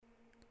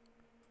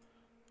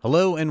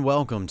Hello and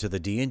welcome to the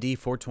D&D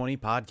 420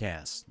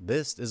 podcast.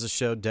 This is a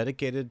show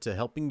dedicated to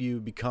helping you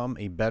become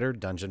a better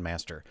dungeon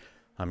master.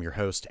 I'm your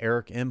host,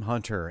 Eric M.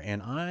 Hunter,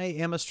 and I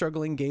am a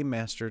struggling game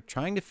master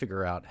trying to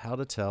figure out how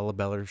to tell a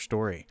better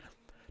story.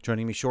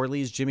 Joining me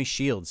shortly is Jimmy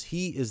Shields.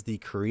 He is the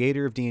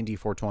creator of D&D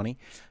 420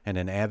 and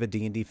an avid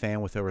D&D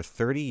fan with over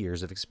 30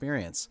 years of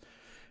experience.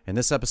 In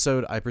this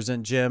episode, I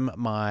present Jim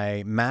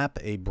my map,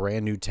 a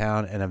brand new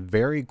town, and a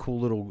very cool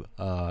little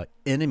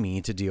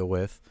enemy to deal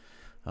with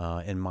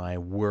in my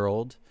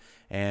world,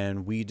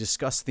 and we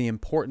discuss the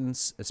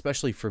importance,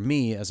 especially for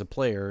me as a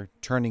player,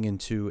 turning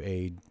into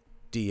a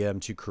DM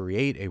to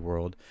create a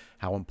world,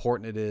 how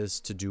important it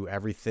is to do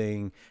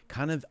everything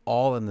kind of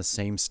all in the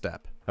same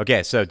step.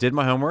 Okay, so did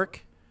my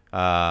homework.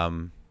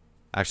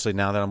 Actually,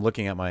 now that I'm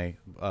looking at my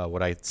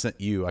what I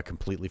sent you, I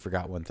completely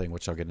forgot one thing,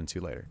 which I'll get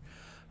into later.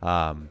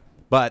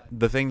 But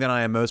the thing that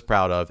I am most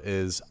proud of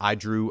is I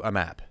drew a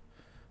map.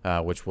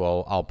 Which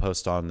I'll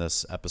post on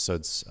this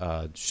episode's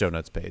show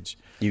notes page.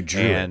 You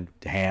drew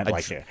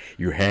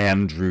you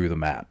hand drew the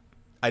map.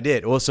 I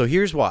did. Well, so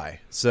here's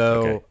why.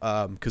 So,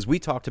 because we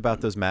talked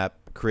about those map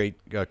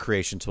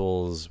creation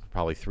tools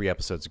probably 3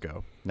 episodes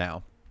ago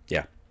now.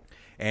 Yeah.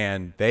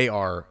 And they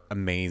are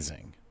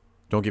amazing.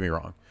 Don't get me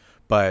wrong.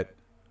 But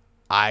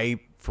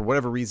for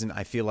whatever reason,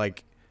 I feel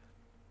like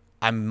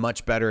I'm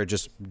much better at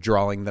just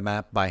drawing the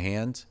map by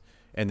hand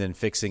and then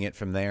fixing it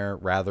from there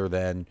rather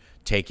than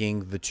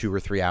taking the 2 or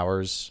 3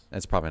 hours.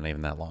 It's probably not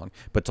even that long.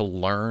 But to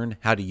learn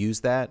how to use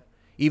that,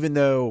 even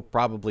though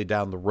probably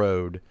down the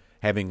road,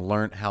 having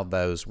learned how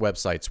those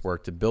websites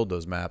work to build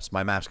those maps,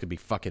 my maps could be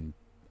fucking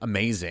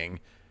amazing,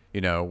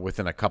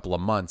 within a couple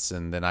of months,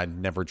 and then I'd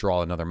never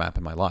draw another map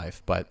in my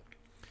life. But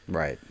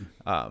right.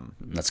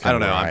 That's kind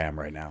of where I am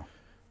right now.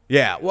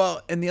 Yeah.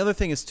 Well, and the other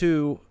thing is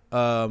too,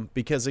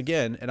 because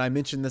again, and I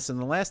mentioned this in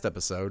the last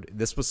episode,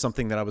 this was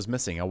something that I was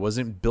missing. I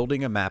wasn't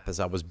building a map as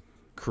I was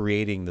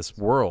creating this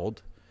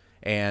world,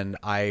 and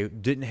I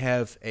didn't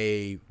have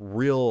a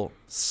real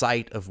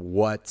sight of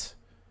what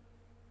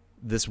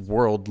this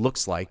world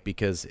looks like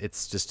because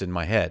it's just in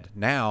my head.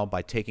 Now,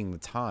 by taking the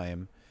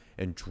time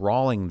and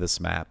drawing this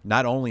map,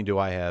 not only do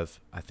I have,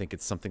 I think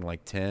it's something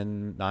like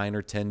 9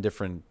 or 10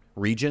 different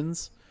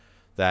regions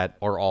that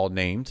are all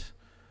named.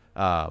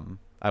 I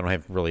don't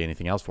have really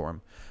anything else for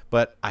them,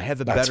 but I have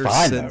That's better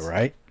fine, sense. though,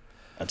 right?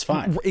 That's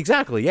fine.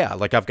 Exactly. Yeah.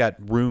 Like I've got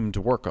room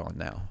to work on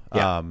now.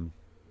 Yeah.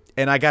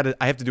 And I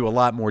have to do a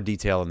lot more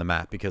detail in the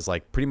map because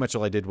like pretty much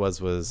all I did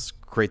was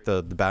create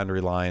the boundary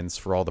lines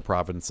for all the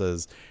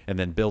provinces and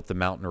then built the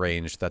mountain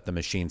range that the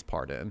machines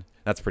part in.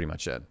 That's pretty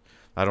much it.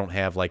 I don't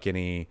have like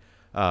any,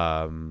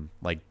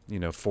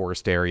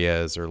 forest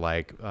areas or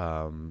like,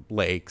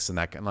 lakes and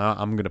that.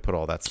 I'm going to put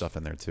all that stuff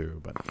in there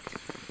too.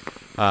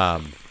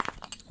 But,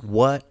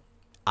 what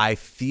I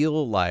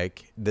feel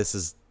like this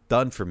has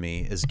done for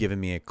me is given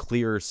me a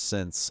clearer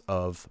sense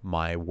of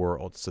my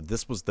world. So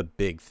this was the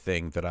big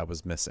thing that I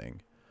was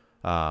missing,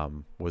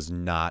 was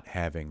not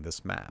having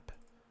this map.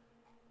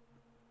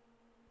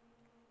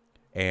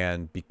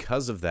 And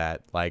because of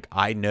that, like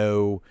I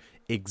know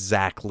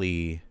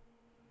exactly,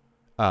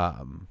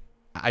 I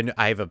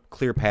have a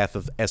clear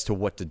path as to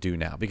what to do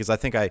now, because I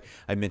think I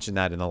mentioned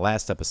that in the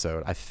last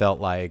episode. I felt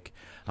like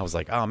I was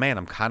like, oh man,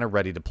 I'm kind of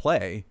ready to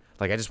play.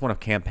 Like, I just want a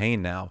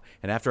campaign now.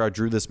 And after I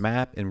drew this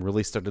map and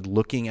really started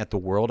looking at the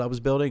world I was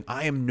building,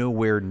 I am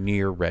nowhere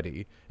near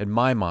ready, in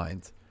my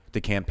mind,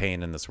 to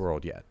campaign in this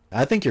world yet.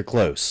 I think you're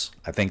close.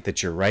 I think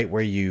that you're right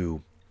where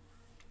you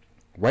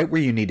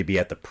need to be,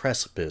 at the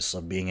precipice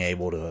of being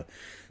able to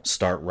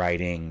start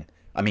writing.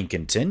 I mean,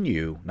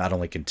 not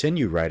only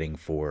continue writing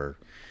for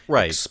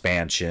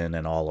expansion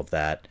and all of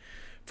that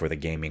for the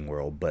gaming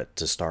world, but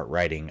to start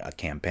writing a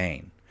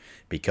campaign,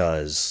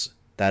 because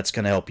that's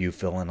going to help you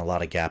fill in a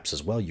lot of gaps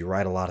as well. You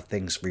write a lot of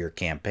things for your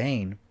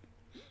campaign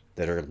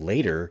that are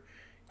later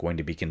going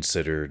to be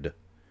considered,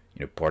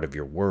 part of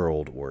your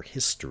world or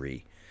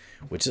history,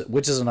 which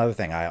is another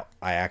thing I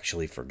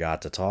actually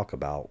forgot to talk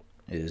about,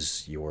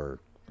 is your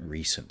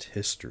recent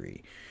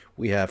history.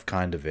 We have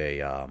kind of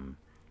a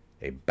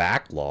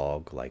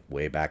backlog, like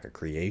way back a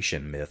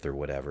creation myth or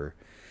whatever.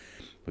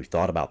 We've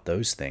thought about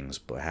those things,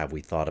 but have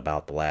we thought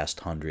about the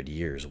last 100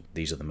 years?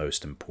 These are the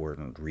most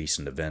important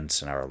recent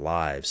events in our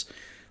lives.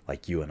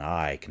 Like you and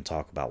I can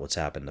talk about what's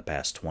happened the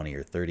past 20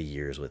 or 30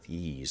 years with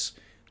ease,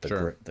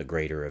 the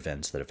greater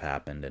events that have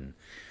happened. And,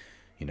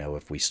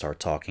 if we start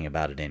talking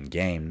about it in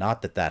game,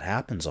 not that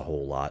happens a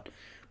whole lot,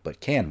 but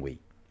can we?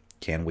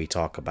 Can we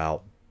talk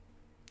about,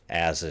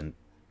 as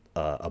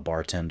a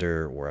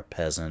bartender or a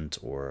peasant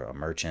or a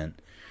merchant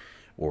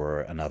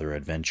or another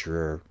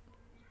adventurer,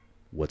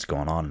 what's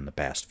going on in the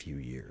past few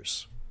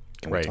years?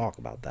 Can we talk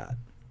about that?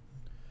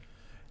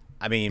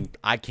 I mean,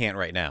 I can't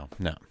right now,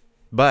 no.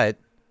 But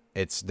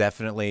it's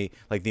definitely,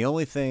 like, the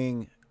only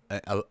thing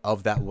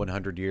of that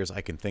 100 years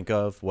I can think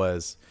of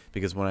was,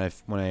 because when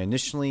I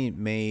initially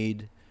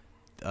made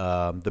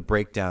the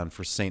breakdown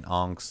for St.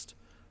 Angst,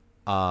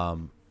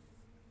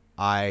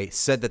 I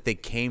said that they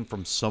came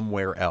from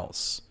somewhere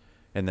else.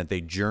 and that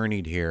they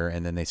journeyed here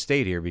and then they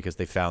stayed here because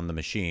they found the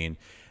machine.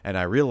 And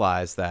I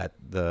realized that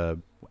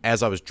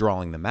as I was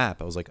drawing the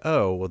map, I was like,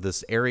 oh, well,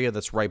 this area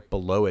that's right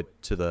below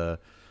it to the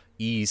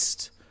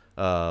east,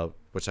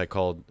 which I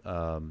called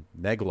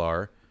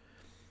Neglar,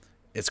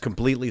 it's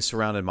completely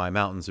surrounded by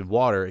mountains and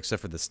water,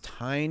 except for this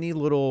tiny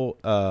little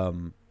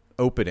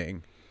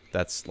opening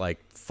that's like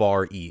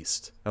far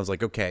east. I was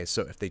like, okay,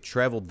 so if they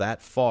traveled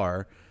that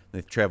far,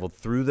 they traveled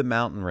through the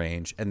mountain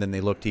range, and then they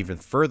looked even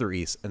further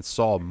east and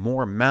saw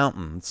more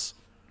mountains,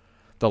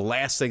 the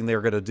last thing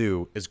they're going to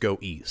do is go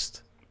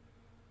east.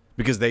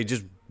 Because they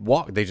just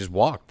walked.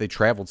 They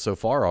traveled so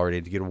far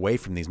already to get away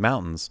from these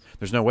mountains.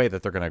 There's no way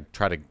that they're going to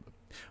try to,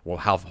 well,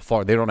 how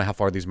far, they don't know how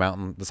far this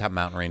mountain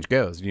range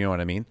goes. You know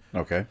what I mean?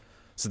 Okay.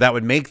 So that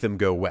would make them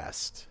go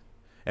west.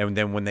 And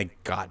then when they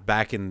got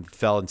back and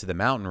fell into the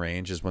mountain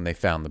range is when they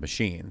found the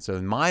machine. So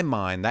in my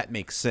mind, that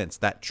makes sense,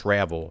 that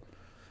travel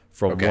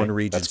from one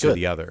region to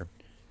the other.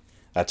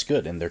 That's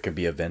good. And there could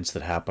be events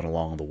that happen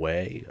along the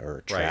way,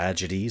 or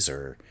tragedies,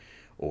 or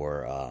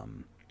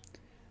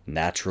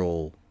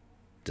natural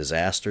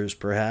disasters,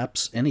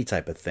 perhaps. Any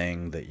type of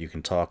thing that you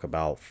can talk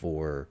about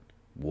for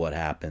what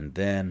happened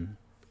then,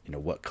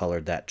 what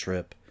colored that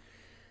trip,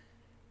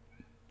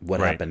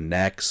 what happened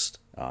next,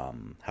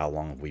 how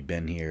long have we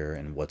been here,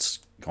 and what's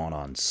gone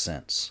on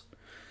since.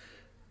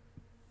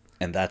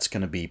 And that's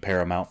going to be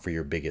paramount for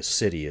your biggest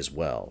city as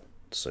well.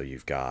 So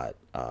you've got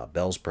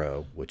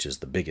Bellspro, which is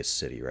the biggest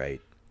city, right?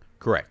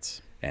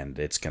 Correct. And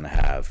it's going to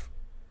have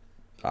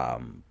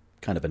kind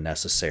of a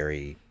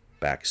necessary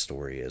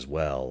backstory as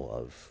well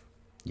of,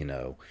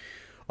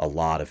 a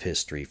lot of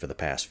history for the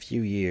past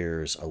few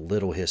years, a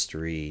little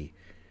history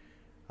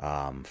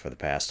for the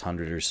past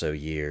 100 or so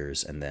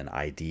years, and then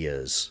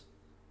ideas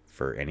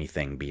for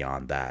anything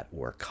beyond that,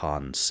 or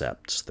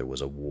concepts. There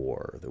was a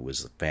war, there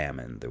was a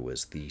famine, there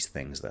was these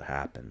things that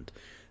happened.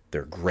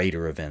 They're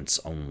greater events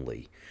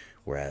only,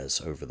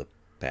 whereas over the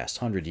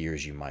past 100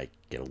 years you might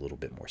get a little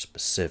bit more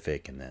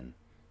specific, and then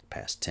the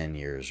past 10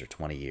 years or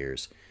 20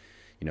 years,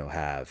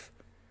 have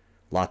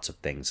lots of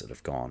things that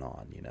have gone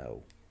on.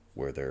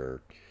 Were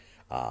there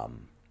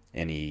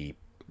any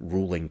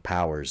ruling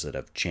powers that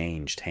have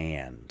changed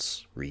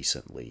hands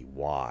recently?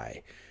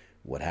 Why?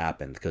 What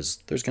happened?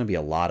 Because there's going to be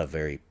a lot of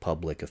very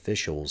public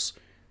officials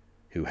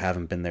who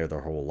haven't been there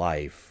their whole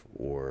life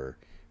or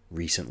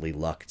recently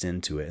lucked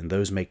into it, and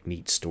those make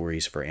neat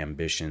stories for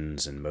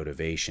ambitions and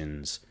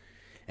motivations,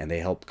 and they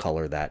help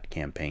color that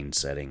campaign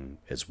setting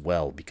as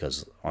well,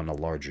 because on a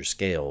larger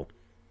scale,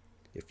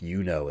 if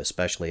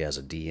especially as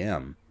a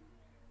DM,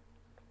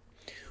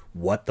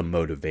 what the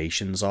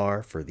motivations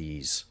are for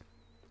these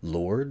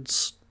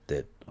lords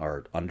that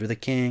are under the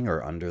king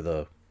or under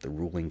the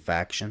ruling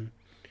faction,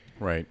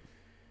 right,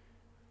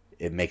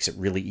 it makes it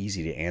really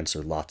easy to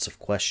answer lots of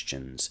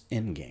questions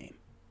in game.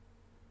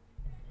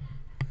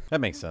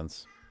 That makes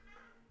sense.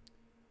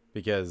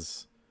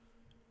 Because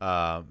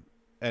and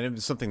it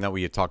was something that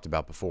we had talked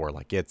about before,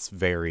 like it's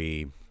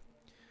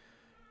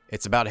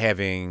about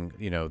having,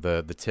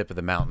 the tip of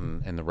the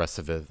mountain and the rest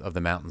of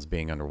the mountains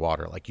being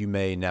underwater. Like you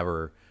may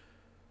never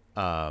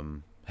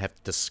have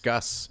to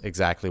discuss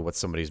exactly what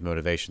somebody's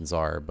motivations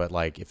are, but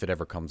like if it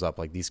ever comes up,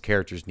 like these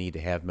characters need to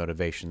have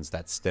motivations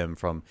that stem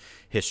from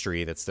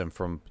history, that stem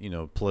from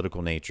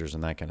political natures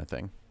and that kind of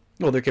thing.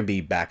 Well, there can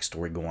be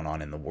backstory going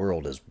on in the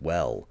world as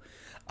well.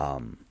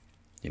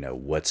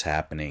 What's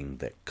happening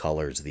that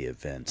colors the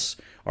events.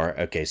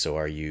 So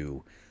are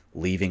you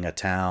leaving a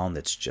town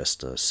that's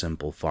just a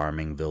simple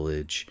farming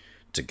village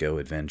to go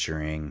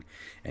adventuring,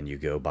 and you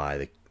go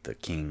by the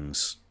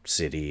king's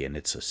city and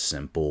it's a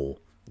simple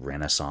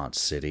Renaissance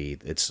city?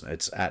 It's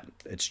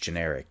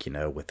generic,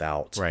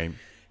 without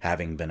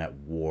having been at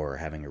war,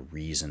 having a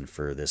reason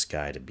for this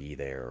guy to be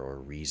there, or a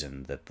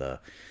reason that the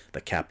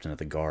captain of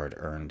the guard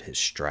earned his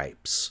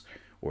stripes,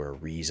 or a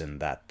reason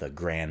that the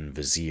Grand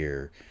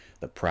Vizier,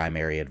 the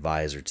primary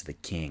advisor to the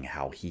king,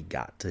 how he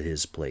got to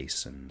his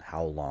place and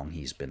how long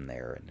he's been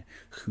there and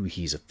who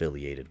he's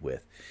affiliated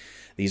with.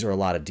 These are a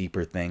lot of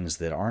deeper things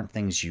that aren't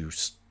things you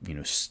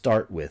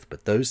start with,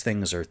 but those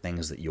things are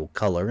things that you'll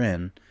color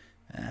in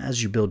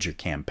as you build your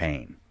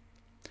campaign.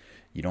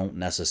 You don't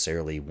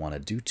necessarily want to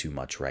do too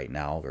much right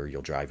now, or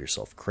you'll drive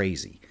yourself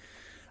crazy.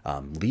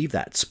 Leave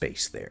that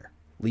space there.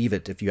 Leave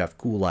it. If you have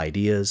cool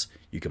ideas,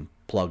 you can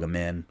plug them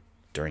in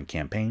during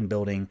campaign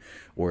building,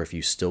 or if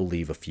you still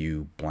leave a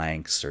few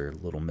blanks or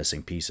little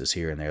missing pieces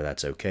here and there,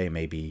 that's okay.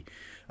 Maybe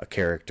a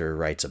character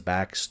writes a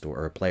backstory,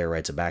 or a player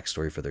writes a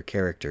backstory for their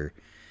character,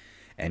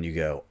 and you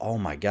go, oh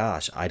my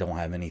gosh, I don't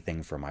have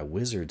anything for my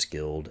Wizards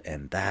Guild,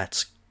 and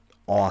that's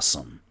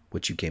awesome.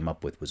 What you came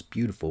up with was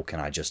beautiful. Can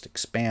I just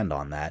expand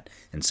on that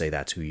and say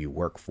that's who you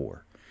work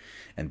for?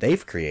 And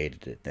they've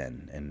created it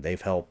then, and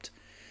they've helped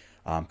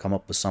come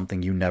up with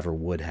something you never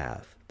would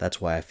have. That's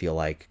why I feel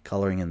like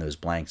coloring in those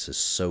blanks is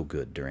so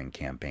good during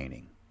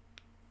campaigning.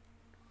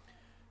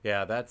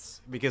 Yeah,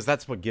 that's because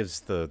that's what gives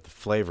the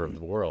flavor of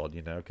the world,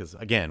 because,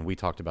 again, we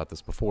talked about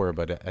this before,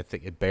 but I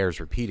think it bears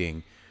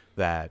repeating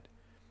that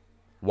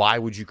why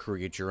would you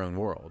create your own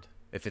world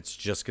if it's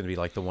just going to be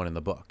like the one in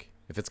the book?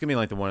 if it's gonna be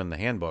like the one in the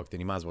handbook, then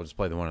you might as well just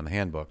play the one in the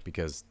handbook,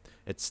 because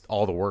it's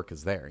all the work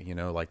is there.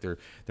 Like there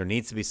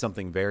needs to be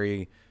something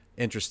very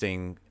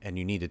interesting, and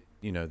you need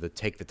to to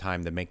take the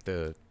time to make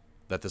that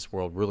this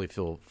world really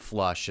feel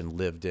flush and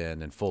lived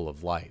in and full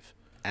of life.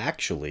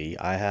 Actually,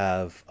 I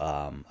have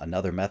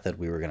another method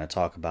we were going to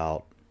talk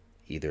about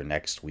either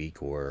next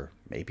week, or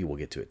maybe we'll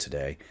get to it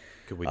today.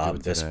 Could we do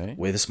it today?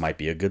 This might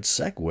be a good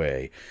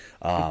segue.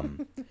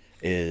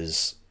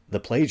 Is the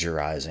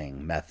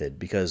plagiarizing method,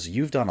 because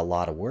you've done a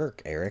lot of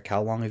work, Eric.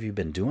 How long have you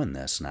been doing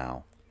this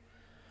now?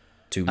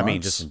 2 months? I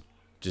mean,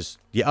 just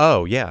yeah.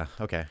 Oh, yeah.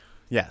 Okay.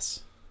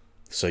 Yes.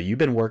 So you've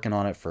been working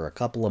on it for a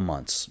couple of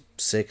months,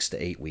 6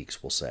 to 8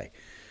 weeks, we'll say.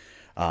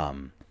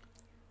 And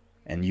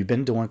you've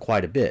been doing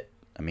quite a bit.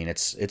 I mean,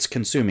 it's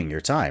consuming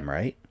your time,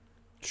 right?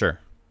 Sure.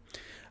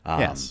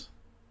 Yes.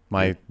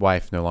 My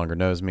wife no longer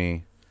knows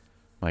me.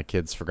 My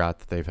kids forgot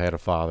that they've had a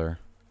father.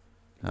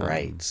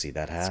 Right. See,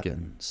 that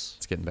happens.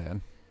 It's getting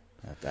bad.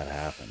 That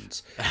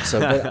happens.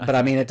 So, but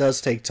I mean, it does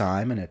take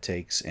time, and it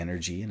takes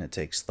energy, and it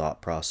takes thought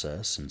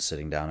process, and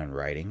sitting down and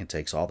writing. It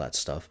takes all that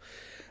stuff.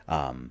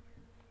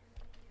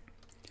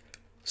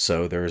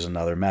 So there's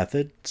another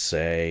method.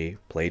 Say,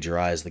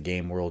 plagiarize the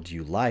game world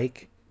you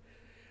like.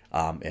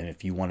 And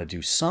if you want to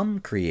do some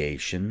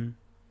creation,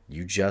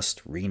 you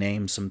just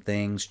rename some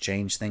things,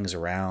 change things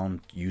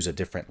around, use a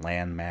different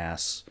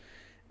landmass,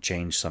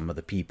 change some of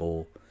the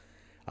people.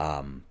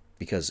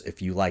 Because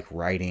if you like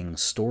writing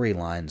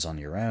storylines on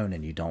your own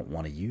and you don't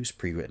want to use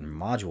pre-written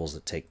modules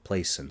that take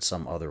place in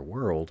some other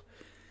world,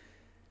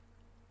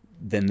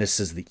 then this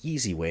is the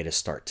easy way to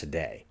start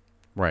today.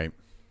 Right.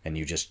 And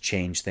you just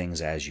change things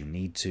as you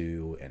need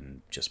to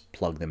and just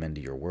plug them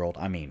into your world.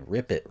 I mean,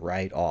 rip it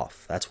right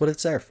off. That's what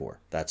it's there for.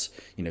 That's,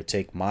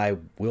 take my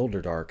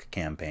Wilderdark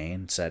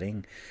campaign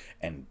setting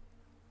and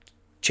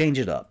change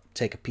it up.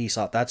 Take a piece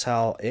off. That's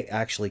how it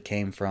actually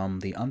came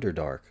from the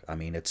Underdark. I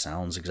mean, it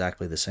sounds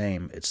exactly the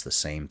same. It's the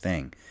same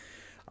thing.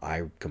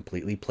 I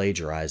completely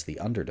plagiarized the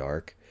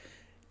Underdark,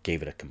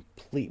 gave it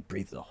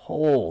breathed a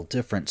whole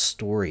different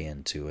story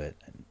into it,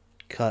 and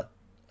cut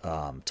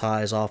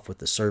ties off with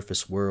the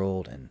surface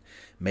world and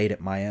made it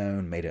my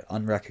own, made it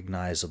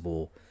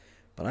unrecognizable.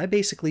 But I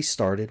basically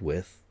started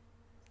with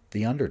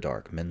the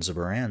Underdark,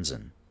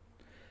 Menzoberranzan,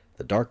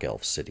 the Dark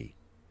Elf city.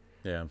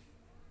 Yeah.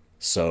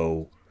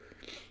 So,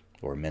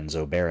 or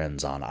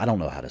Menzoberranzan, I don't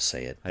know how to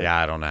say it. Yeah,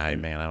 I don't know how,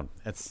 man.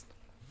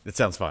 It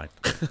sounds fine.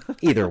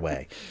 Either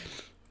way,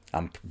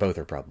 both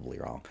are probably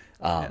wrong.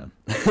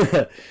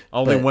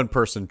 Only one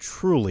person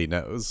truly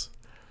knows.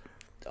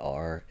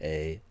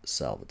 R.A.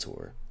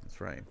 Salvatore. That's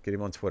right. Get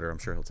him on Twitter. I'm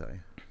sure he'll tell you.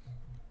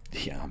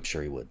 Yeah, I'm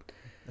sure he would.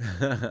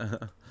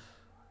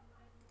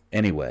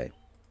 Anyway,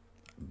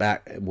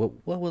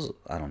 what was,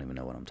 I don't even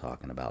know what I'm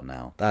talking about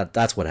now.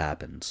 That's what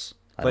happens.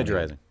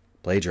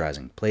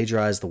 Plagiarizing.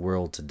 Plagiarize the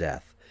world to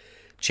death.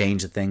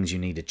 Change the things you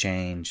need to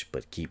change,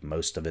 but keep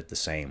most of it the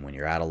same. When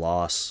you're at a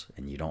loss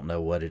and you don't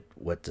know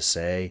what to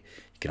say,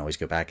 you can always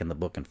go back in the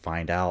book and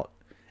find out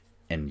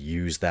and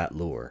use that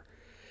lore.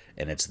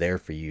 And it's there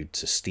for you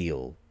to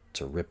steal,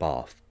 to rip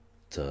off,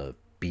 to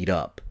beat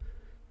up,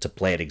 to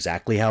play it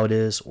exactly how it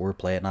is, or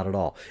play it not at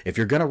all. If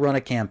you're going to run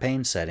a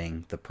campaign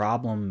setting, the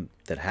problem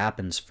that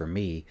happens for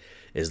me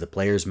is the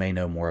players may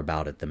know more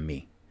about it than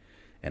me.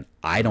 And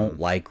I don't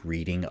like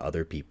reading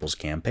other people's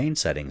campaign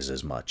settings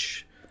as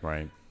much.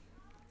 Right.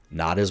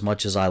 Not as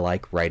much as I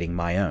like writing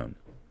my own.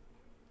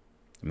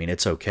 I mean,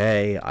 it's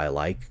okay. I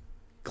like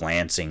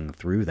glancing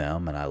through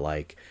them, and I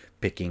like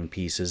picking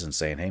pieces and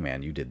saying, hey,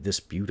 man, you did this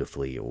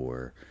beautifully,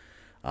 or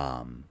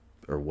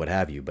what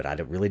have you. But I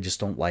really just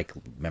don't like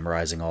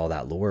memorizing all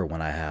that lore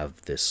when I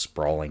have this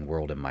sprawling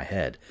world in my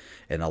head.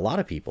 And a lot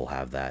of people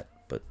have that,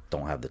 but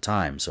don't have the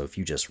time. So if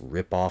you just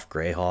rip off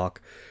Greyhawk,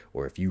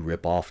 or if you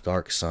rip off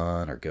Dark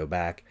Sun, or go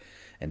back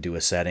and do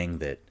a setting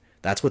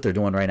that's what they're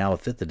doing right now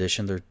with 5th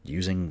edition. They're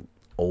using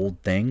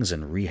old things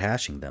and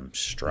rehashing them.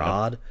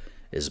 Strahd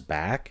is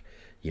back.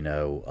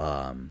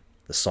 The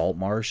Salt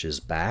Marsh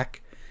is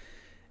back.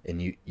 And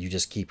you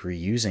just keep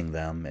reusing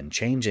them and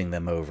changing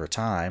them over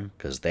time,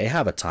 because they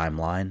have a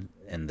timeline,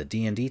 and the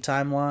D&D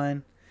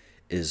timeline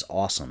is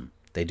awesome.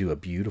 They do a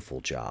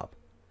beautiful job.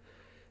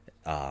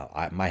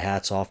 My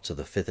hat's off to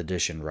the 5th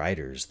edition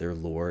writers. Their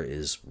lore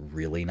is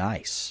really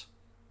nice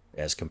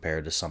as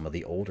compared to some of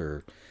the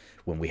older.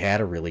 When we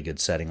had a really good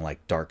setting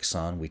like Dark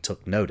Sun, we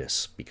took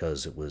notice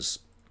because it was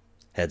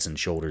heads and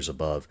shoulders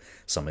above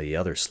some of the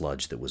other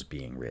sludge that was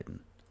being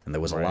written. And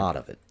there was a lot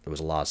of it. There was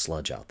a lot of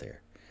sludge out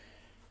there.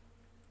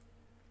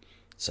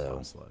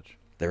 So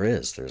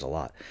there's a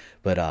lot.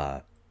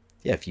 But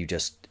if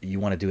you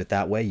want to do it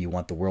that way, you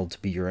want the world to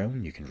be your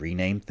own, you can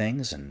rename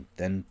things, and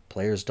then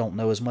players don't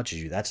know as much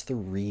as you. That's the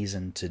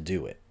reason to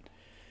do it.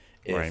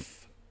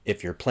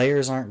 If your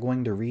players aren't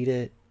going to read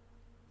it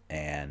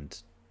and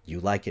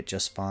you like it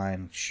just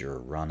fine, sure,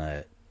 run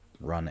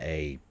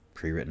a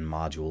pre-written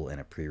module in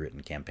a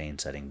pre-written campaign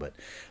setting. But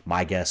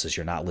my guess is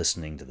you're not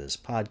listening to this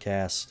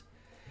podcast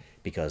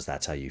because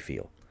that's how you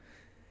feel.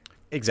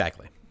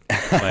 Exactly.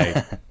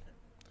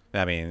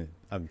 I mean,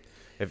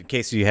 If in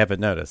case you haven't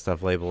noticed,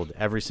 I've labeled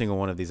every single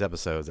one of these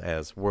episodes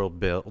as world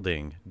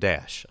building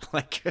dash.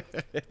 Like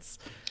it's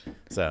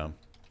so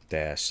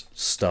dash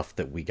stuff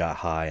that we got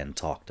high and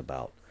talked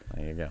about.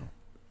 there you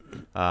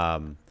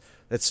go.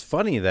 It's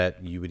funny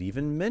that you would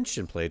even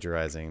mention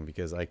plagiarizing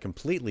because I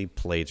completely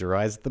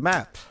plagiarized the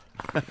map.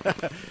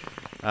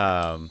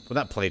 Well,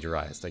 not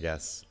plagiarized, I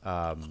guess.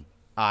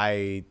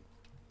 I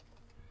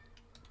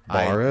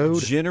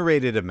Borrowed?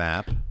 generated a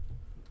map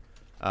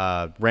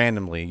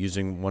randomly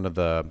using one of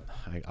the.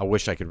 I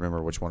wish I could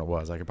remember which one it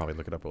was. I could probably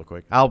look it up real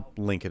quick. I'll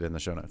link it in the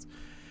show notes.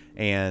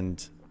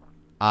 And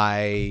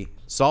I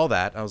saw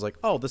that. I was like,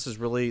 oh, this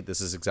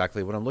is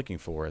exactly what I'm looking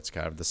for. It's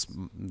kind of this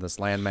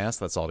landmass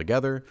that's all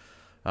together.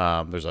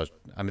 There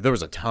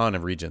was a ton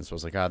of regions. So I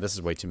was like, this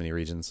is way too many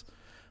regions.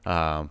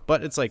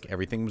 But it's like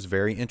everything was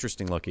very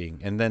interesting looking.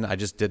 And then I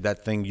just did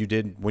that thing you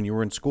did when you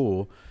were in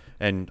school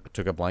and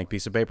took a blank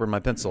piece of paper and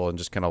my pencil and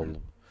just kind of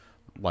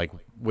like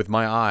with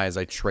my eyes,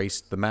 I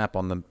traced the map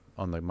on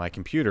my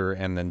computer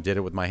and then did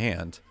it with my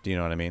hand. Do you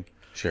know what I mean?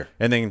 Sure.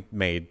 And then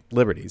made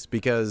liberties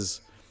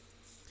because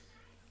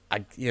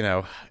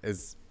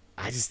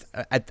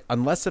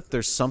unless if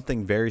there's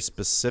something very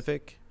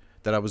specific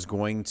that I was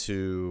going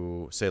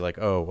to say like,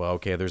 oh, well,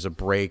 okay, there's a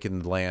break in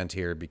the land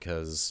here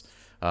because,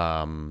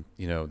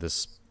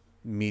 this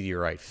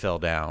meteorite fell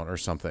down or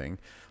something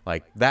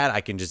like that.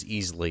 I can just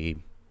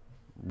easily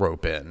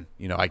rope in,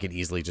 I could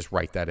easily just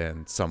write that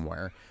in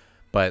somewhere.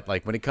 But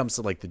like when it comes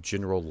to like the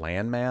general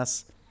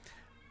landmass,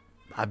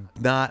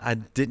 I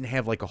didn't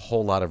have like a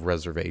whole lot of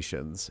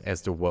reservations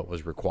as to what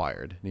was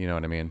required. You know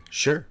what I mean?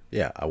 Sure.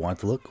 Yeah. I want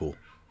it to look cool.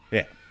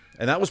 Yeah.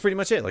 And that was pretty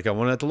much it. Like I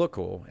wanted it to look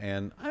cool.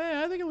 And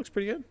I think it looks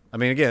pretty good. I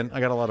mean, again,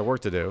 I got a lot of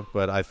work to do,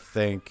 but I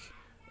think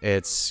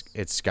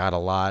it's got a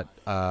lot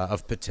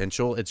of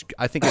potential.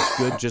 I think it's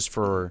good just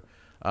for,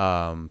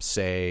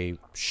 say,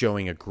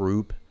 showing a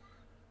group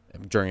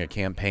during a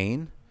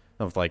campaign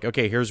of like,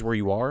 okay, here's where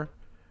you are.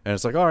 And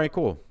it's like, all right,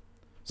 cool.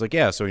 It's like,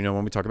 yeah, so,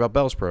 when we talk about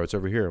Bellspro, it's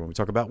over here. When we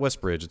talk about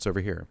Westbridge, it's over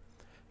here.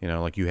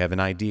 Like you have an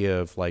idea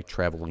of like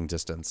traveling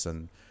distance.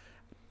 And,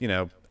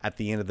 at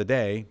the end of the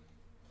day,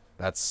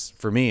 that's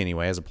for me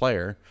anyway, as a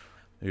player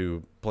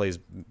who plays,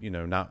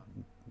 not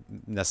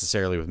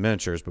necessarily with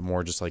miniatures, but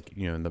more just like,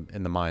 in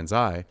the mind's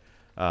eye.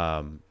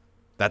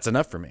 That's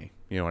enough for me.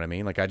 You know what I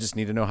mean? Like I just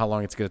need to know how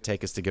long it's going to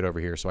take us to get over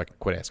here so I can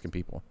quit asking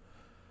people.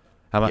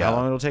 How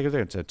long it'll take us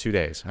there? It's 2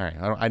 days. All right.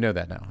 I know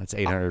that now. It's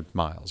 800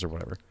 miles or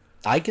whatever.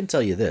 I can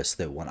tell you this,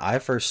 that when I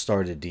first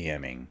started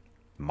DMing,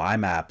 my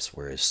maps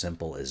were as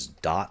simple as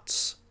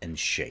dots and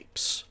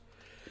shapes.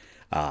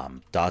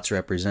 Dots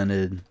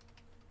represented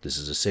this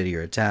is a city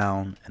or a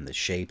town, and the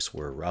shapes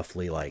were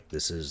roughly like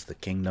this is the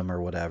kingdom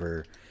or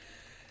whatever.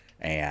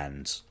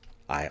 And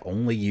I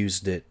only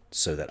used it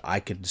so that I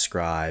could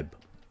describe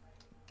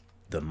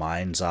the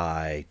mind's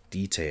eye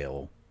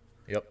detail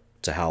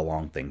to how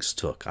long things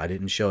took. I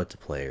didn't show it to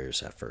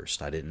players at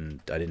first. I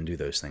didn't do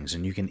those things.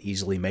 And you can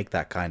easily make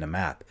that kind of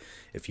map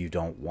if you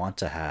don't want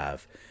to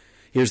have.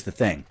 Here's the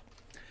thing.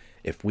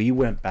 If we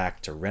went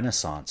back to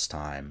Renaissance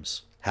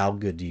times, how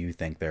good do you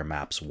think their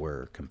maps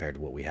were compared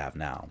to what we have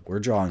now? We're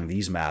drawing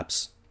these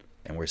maps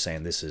and we're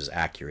saying this is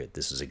accurate.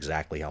 This is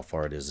exactly how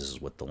far it is. This is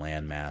what the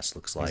landmass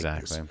looks like.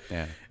 Exactly.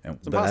 Yeah.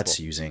 But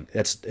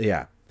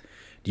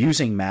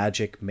using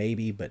magic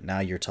maybe, but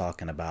now you're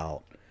talking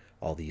about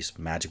all these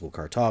magical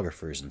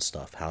cartographers and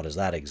stuff. How does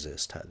that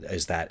exist?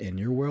 Is that in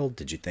your world?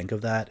 Did you think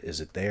of that?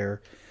 Is it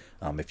there?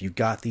 If you've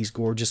got these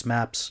gorgeous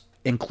maps,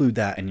 include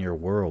that in your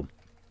world.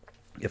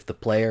 If the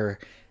player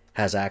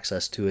has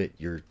access to it,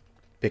 you're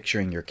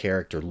picturing your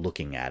character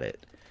looking at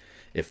it.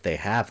 If they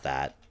have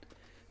that,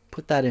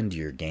 put that into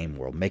your game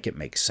world. Make it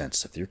make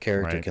sense. If your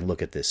character can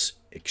look at this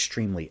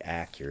extremely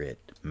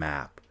accurate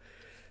map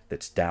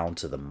that's down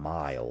to the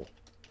mile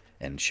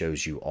and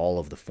shows you all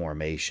of the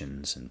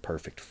formations in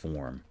perfect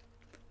form,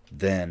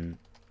 then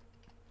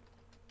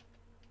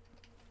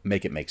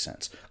make it make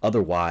sense.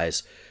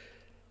 Otherwise,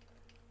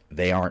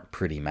 they aren't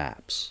pretty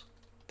maps.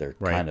 They're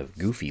kind of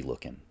goofy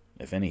looking,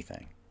 if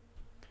anything.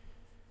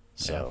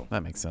 So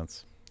that makes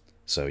sense.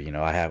 So,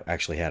 I have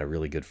actually had a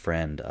really good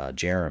friend,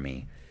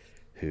 Jeremy,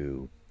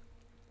 who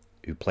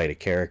played a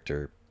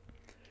character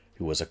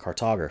who was a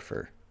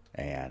cartographer,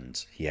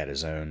 and he had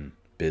his own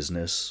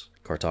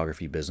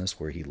cartography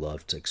business, where he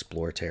loved to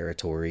explore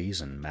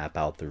territories and map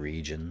out the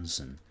regions,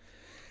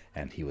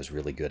 and he was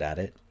really good at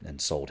it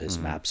and sold his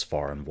maps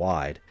far and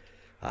wide.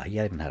 He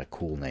even had a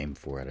cool name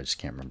for it. I just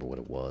can't remember what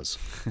it was.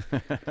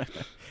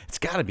 It's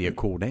got to be a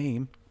cool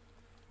name.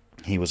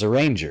 He was a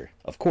ranger.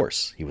 Of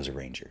course, he was a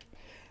ranger.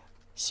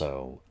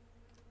 So,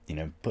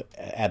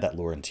 add that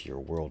lore into your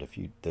world if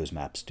those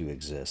maps do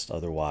exist.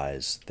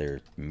 Otherwise,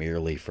 they're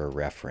merely for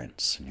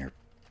reference, and your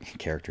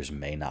characters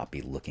may not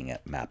be looking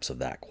at maps of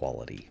that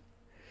quality.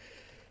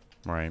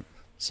 Right.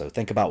 So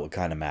think about what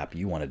kind of map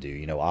you want to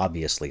do.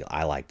 Obviously,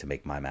 I like to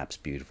make my maps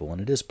beautiful,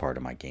 and it is part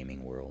of my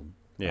gaming world.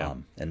 Yeah.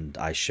 And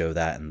I show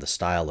that in the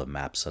style of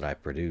maps that I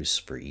produce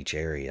for each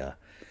area,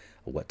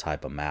 what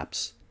type of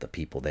maps the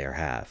people there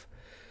have.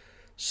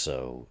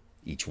 So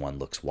each one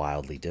looks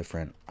wildly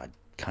different. I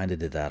kind of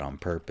did that on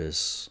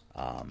purpose.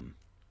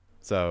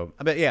 So,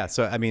 but yeah,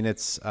 so I mean,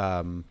 it's,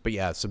 but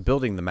yeah, so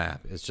building the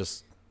map is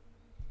just,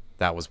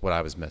 that was what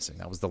I was missing.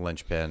 That was the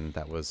linchpin.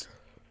 That was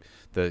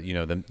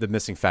the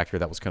missing factor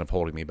that was kind of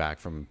holding me back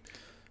from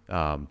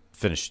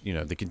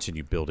to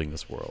continue building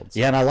this world. So.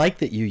 Yeah, and I like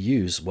that you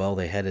use, well,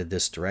 they headed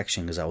this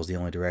direction because that was the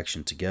only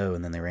direction to go,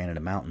 and then they ran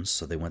into mountains,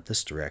 so they went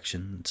this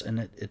direction, and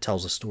it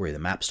tells a story. The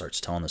map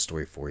starts telling the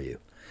story for you.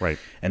 Right.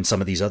 And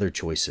some of these other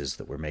choices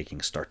that we're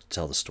making start to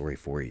tell the story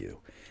for you,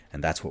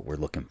 and that's what we're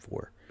looking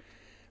for.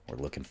 We're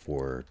looking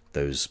for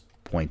those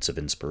points of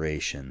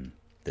inspiration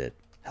that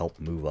help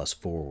move us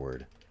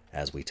forward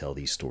as we tell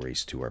these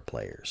stories to our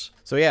players.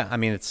 So yeah, I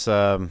mean, it's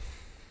so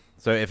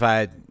if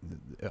I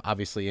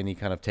obviously any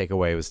kind of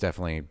takeaway was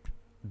definitely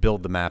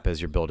build the map as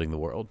you're building the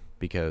world,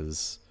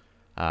 because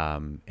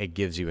it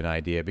gives you an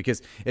idea,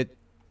 because it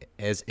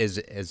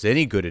as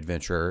any good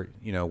adventurer,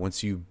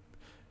 once you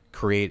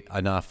create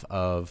enough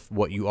of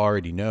what you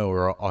already know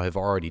or have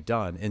already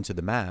done into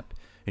the map,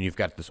 and you've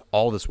got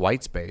all this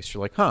white space,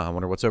 you're like, I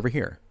wonder what's over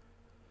here.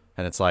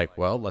 And it's like,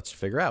 well, let's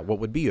figure out what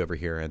would be over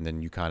here. And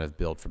then you kind of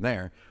build from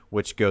there,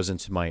 which goes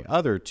into my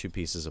other 2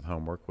 pieces of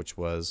homework, which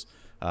was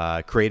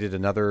created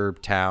another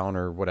town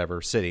or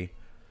whatever, city.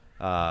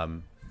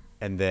 And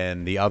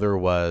then the other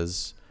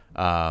was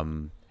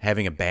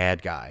having a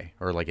bad guy,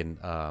 or like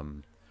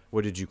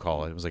what did you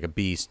call it? It was like a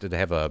beast. Did they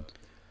have a,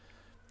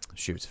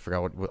 I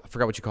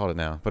forgot what you called it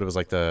now, but it was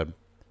like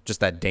just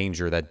that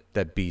danger,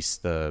 that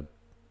beast, the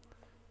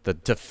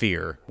to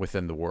fear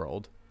within the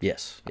world.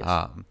 Yes.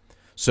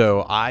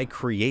 So I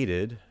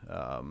created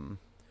an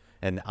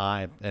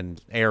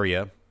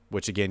area,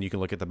 which again you can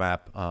look at the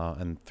map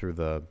and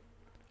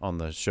on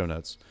the show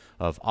notes,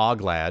 of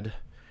Oglad,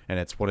 and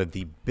it's one of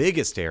the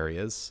biggest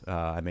areas.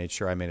 I made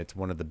sure I made it to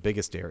one of the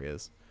biggest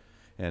areas,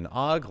 and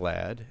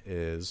Oglad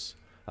is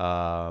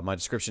my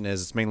description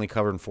is it's mainly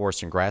covered in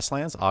forest and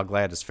grasslands.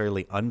 Oglad is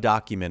fairly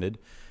undocumented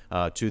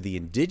to the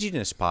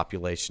indigenous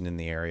population in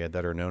the area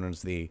that are known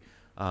as the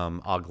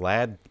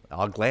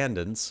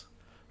Oglandans.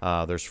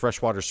 There's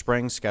freshwater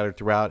springs scattered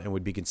throughout and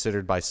would be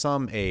considered by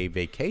some a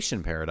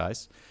vacation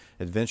paradise.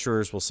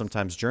 Adventurers will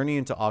sometimes journey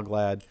into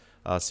Oglad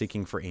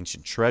seeking for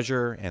ancient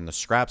treasure and the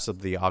scraps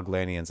of the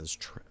Oglandians as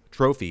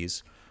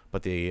trophies,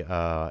 but the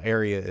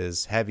area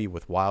is heavy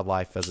with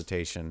wildlife,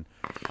 vegetation,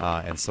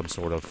 and some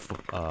sort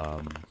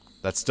of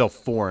that's still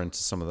foreign to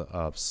some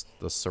of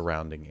the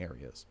surrounding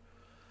areas.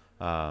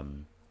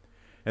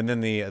 And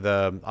then the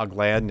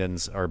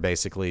Oglandans are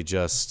basically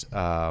just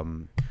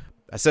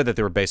I said that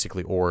they were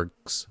basically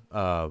orgs,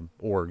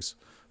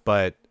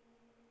 but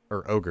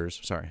or ogres.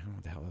 Sorry,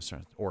 what the hell was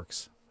that?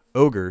 Orcs,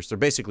 ogres. They're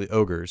basically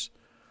ogres,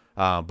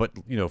 but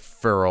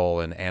feral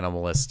and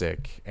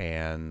animalistic,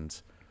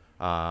 and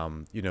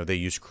they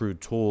use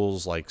crude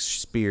tools like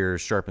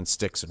spears, sharpened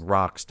sticks, and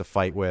rocks to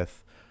fight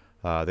with.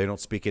 They don't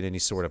speak in any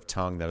sort of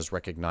tongue that is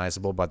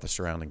recognizable by the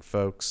surrounding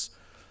folks.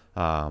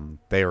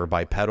 They are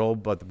bipedal,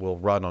 but will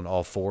run on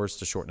all fours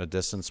to shorten the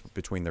distance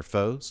between their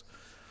foes.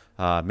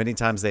 Many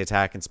times they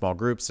attack in small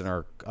groups and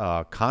are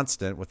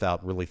constant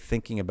without really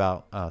thinking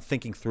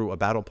through a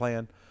battle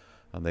plan.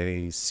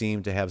 They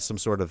seem to have some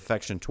sort of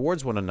affection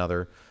towards one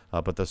another,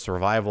 but the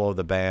survival of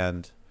the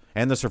band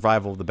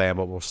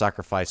will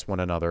sacrifice one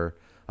another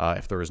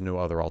if there is no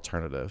other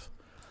alternative.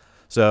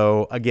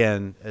 So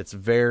again, it's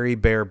very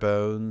bare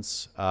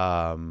bones.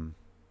 I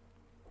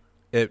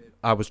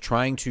was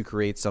trying to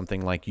create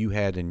something like you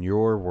had in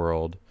your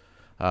world,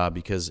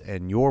 because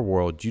in your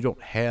world you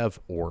don't have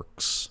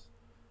orcs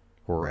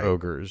or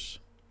ogres.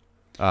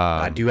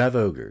 I do have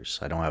ogres.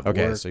 I don't have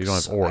orcs. So you don't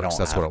have orcs. I don't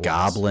That's have what it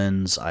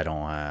goblins. I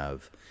don't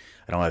have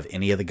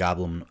any of the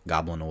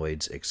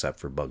goblinoids except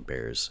for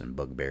bugbears, and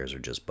bugbears are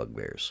just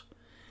bugbears.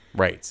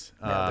 Right.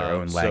 They have their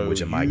own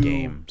language in my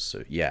game.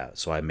 So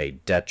so I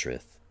made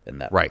Detrith in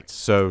that. Right.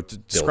 So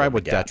describe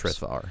what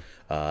Detrith are.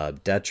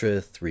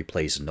 Detrith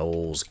replace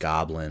gnolls,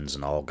 goblins,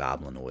 and all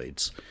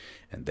goblinoids,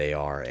 and they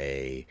are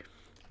a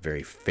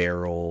very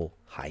feral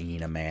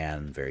hyena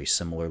man, very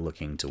similar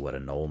looking to what a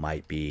gnoll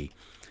might be,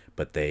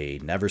 but they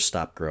never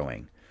stop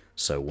growing.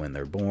 So when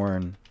they're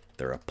born,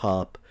 they're a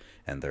pup,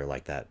 and they're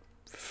like that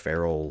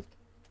feral,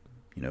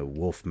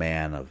 wolf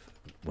man of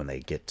when they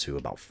get to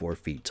about 4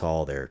 feet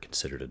tall, they're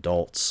considered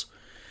adults,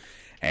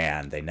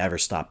 and they never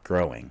stop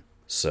growing.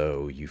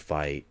 So you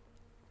fight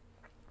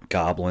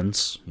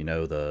goblins,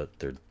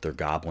 they're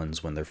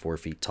goblins when they're 4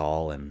 feet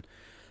tall and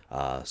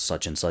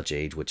such and such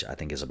age, which I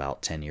think is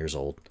about 10 years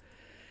old.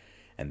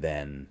 And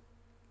then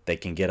they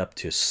can get up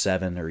to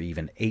 7 or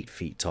even 8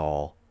 feet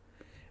tall,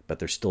 but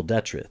they're still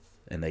Detrith,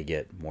 and they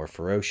get more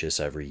ferocious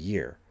every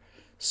year.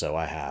 So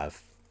I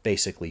have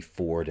basically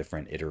 3 to 4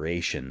 different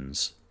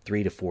iterations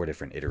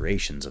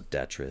of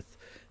Detrith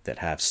that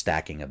have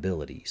stacking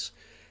abilities.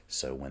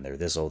 So when they're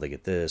this old, they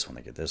get this. When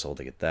they get this old,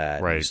 they get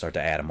that. Right. And you start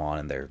to add them on,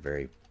 and they're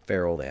very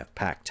feral. They have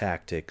pack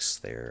tactics.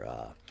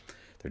 They're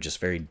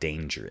just very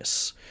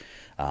dangerous,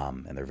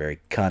 and they're very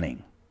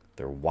cunning.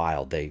 They're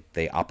wild.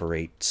 They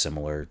operate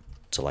similar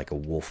to like a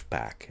wolf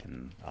pack,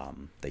 and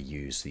they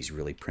use these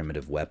really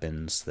primitive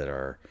weapons that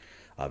are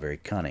very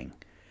cunning.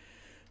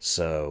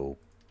 So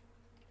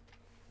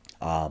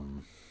I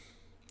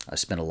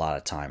spent a lot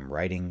of time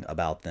writing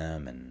about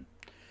them and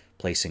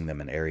placing them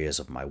in areas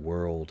of my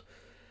world,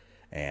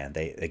 and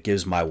it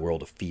gives my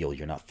world a feel.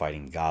 You're not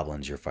fighting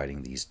goblins, you're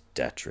fighting these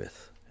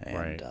Detrith,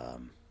 and Right.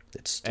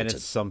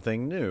 it's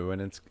something new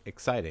and it's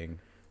exciting.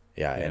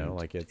 yeah, You and know,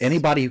 like it's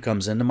anybody who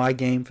comes into my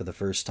game for the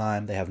first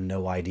time, they have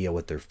no idea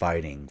what they're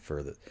fighting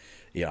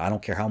I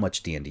don't care how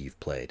much D&D you've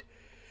played.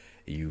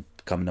 You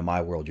come into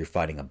my world, you're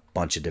fighting a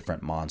bunch of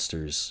different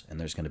monsters, and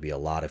there's going to be a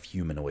lot of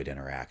humanoid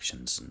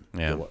interactions, and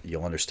Yeah.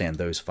 you'll understand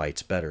those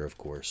fights better, of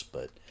course,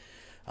 but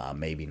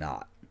maybe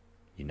not.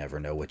 You never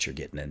know what you're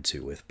getting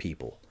into with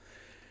people.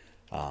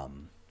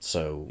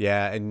 So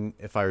Yeah, and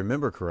if I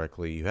remember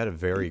correctly, you had a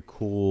very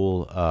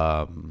cool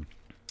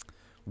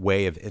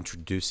way of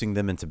introducing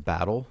them into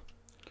battle,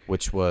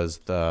 which was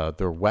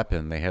their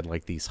weapon. They had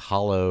like these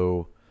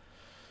hollow.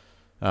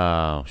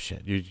 Oh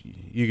shit!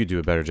 You could do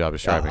a better job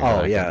describing.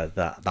 oh yeah,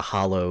 the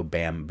hollow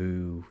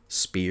bamboo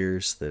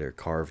spears that are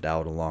carved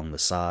out along the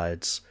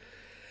sides.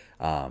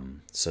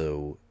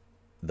 So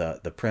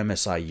the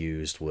premise I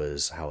used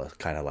was how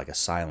kind of like a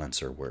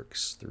silencer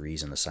works. The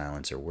reason a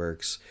silencer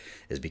works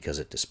is because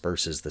it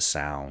disperses the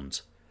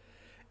sound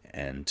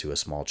into a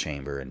small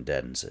chamber and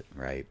deadens it,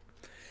 right?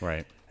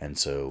 Right. And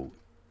so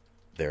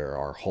there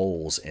are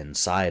holes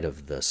inside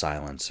of the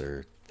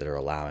silencer that are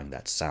allowing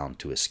that sound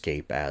to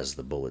escape as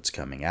the bullet's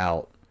coming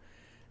out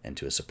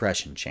into a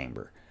suppression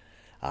chamber.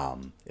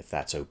 If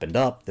that's opened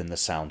up, then the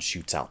sound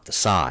shoots out the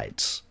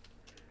sides.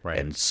 Right.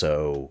 And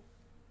so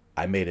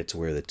I made it to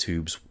where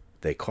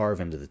they carve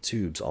into the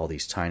tubes all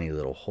these tiny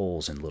little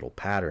holes and little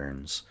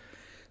patterns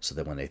so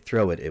that when they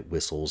throw it, it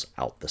whistles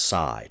out the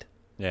side.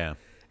 Yeah.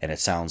 And it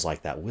sounds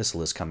like that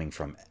whistle is coming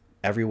from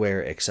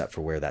everywhere except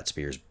for where that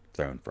spear's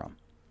thrown from.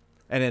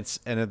 And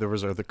there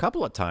was a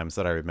couple of times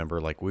that I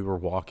remember, like we were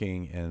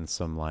walking in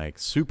some like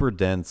super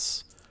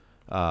dense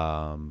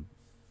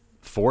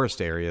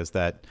forest areas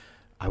that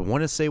I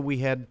want to say we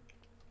had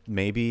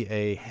maybe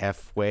a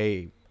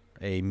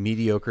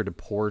mediocre to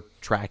poor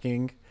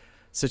tracking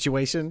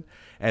situation,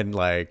 and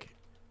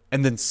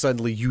then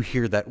suddenly you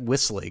hear that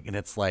whistling, and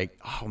it's like,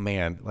 oh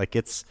man, like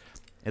it's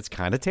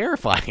kind of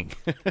terrifying.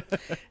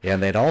 Yeah,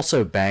 and they'd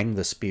also bang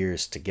the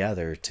spears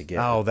together to get.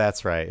 Oh,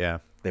 that's right. Yeah.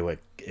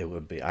 It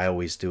would be. I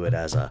always do it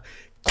as a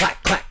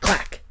clack, clack,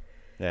 clack.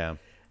 Yeah.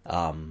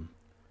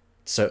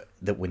 So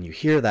that when you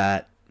hear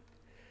that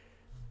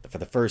for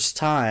the first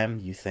time,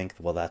 you think,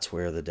 well, that's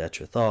where the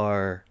Detrith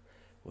are.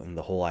 When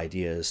the whole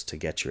idea is to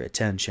get your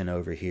attention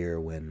over here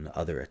when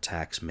other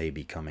attacks may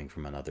be coming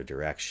from another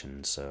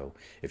direction. So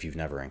if you've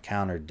never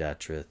encountered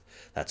Detrith,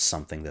 that's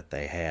something that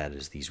they had,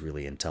 is these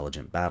really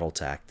intelligent battle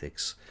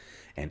tactics.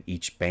 And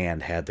each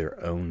band had their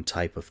own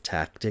type of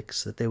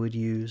tactics that they would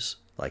use.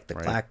 Like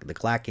the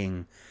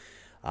clacking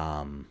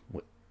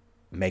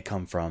may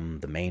come from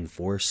the main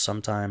force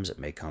sometimes. It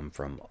may come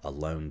from a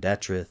lone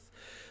Detrith.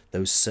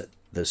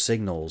 Those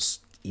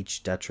signals,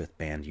 each Detrith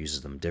band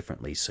uses them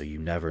differently, so you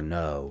never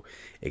know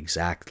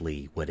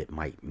exactly what it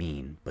might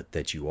mean, but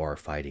that you are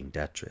fighting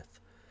Detrith.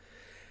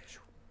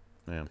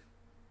 Yeah.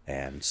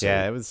 And so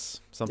yeah, it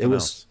was something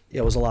else.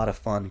 It was a lot of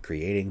fun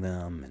creating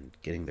them and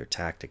getting their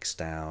tactics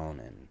down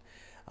and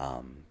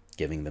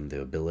giving them the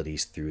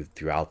abilities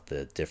throughout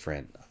the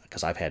different,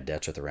 because I've had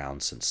Detrith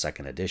around since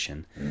 2nd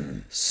edition.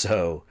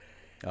 So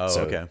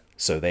okay.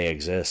 So they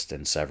exist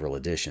in several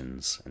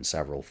editions and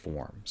several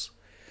forms.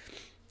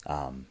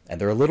 And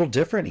they're a little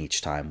different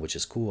each time, which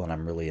is cool, and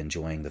I'm really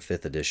enjoying the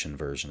 5th edition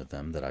version of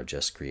them that I've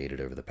just created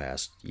over the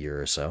past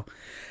year or so.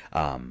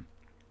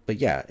 But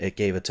yeah, it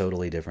gave a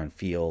totally different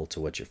feel to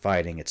what you're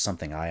fighting. It's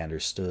something I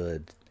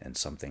understood and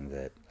something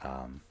that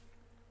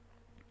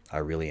I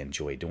really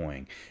enjoy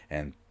doing.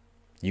 And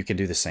you can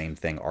do the same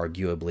thing.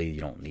 Arguably, you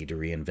don't need to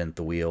reinvent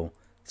the wheel.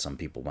 Some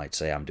people might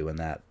say I'm doing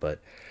that, but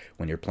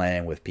when you're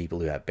playing with people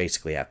who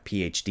basically have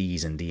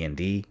PhDs in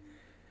D&D,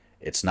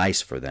 it's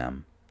nice for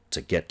them to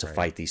get to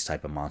fight these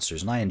type of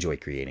monsters, and I enjoy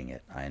creating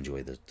it. I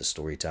enjoy the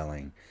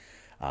storytelling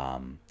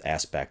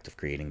aspect of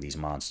creating these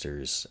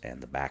monsters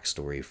and the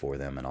backstory for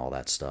them and all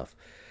that stuff.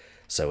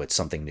 So it's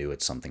something new,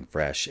 it's something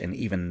fresh, and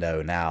even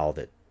though now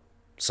that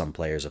some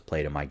players have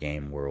played in my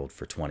game world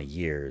for 20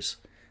 years,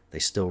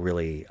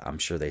 I'm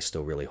sure they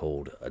still really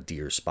hold a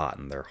dear spot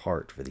in their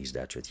heart for these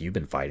Detrith. You've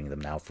been fighting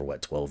them now for,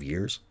 12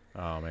 years?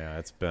 Oh man,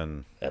 it's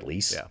been At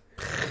least? Yeah.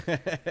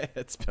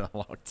 It's been a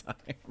long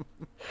time.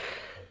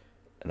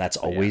 And that's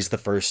always the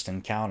first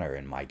encounter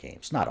in my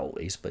games. Not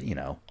always, but,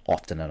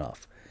 often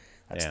enough.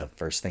 That's the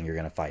first thing you're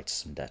going to fight,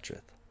 some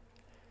Detrith.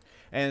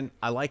 And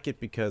I like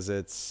it because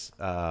it's,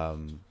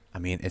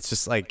 it's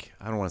just like,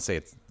 I don't want to say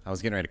it's, I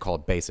was getting ready to call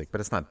it basic,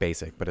 but it's not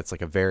basic, but it's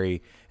like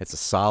it's a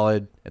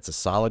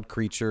solid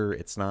creature.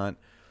 It's not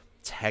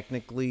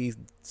technically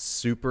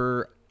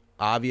super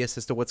obvious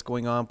as to what's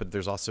going on, but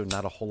there's also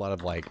not a whole lot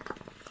of like,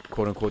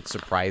 quote unquote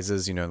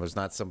surprises. There's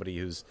not somebody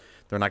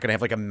they're not going to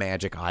have like a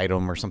magic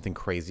item or something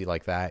crazy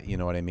like that. You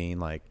know what I mean?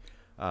 Like,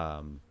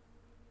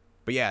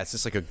 But yeah, it's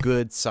just like a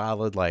good,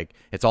 solid, like,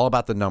 it's all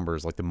about the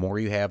numbers. Like, the more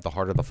you have, the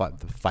harder the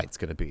fight's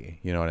going to be.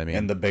 You know what I mean?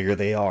 And the bigger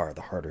they are,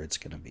 the harder it's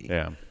going to be.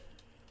 Yeah.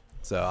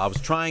 So I was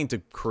trying to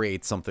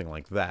create something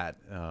like that,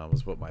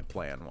 was what my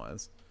plan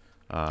was.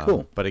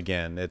 Cool. But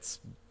again, it's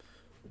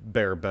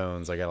bare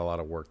bones. I got a lot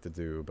of work to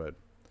do, but...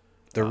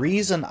 The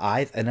reason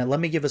and let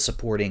me give another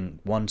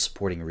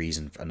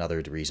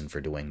reason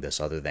for doing this,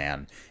 other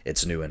than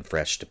it's new and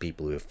fresh to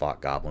people who have fought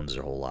goblins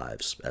their whole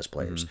lives as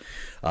players.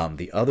 Mm-hmm.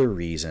 The other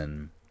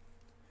reason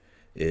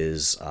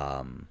is,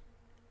 man,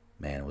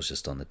 it was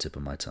just on the tip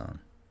of my tongue.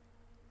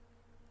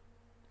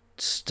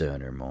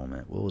 Stoner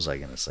moment. What was I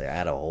going to say? I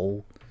had a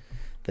whole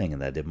thing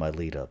and that did my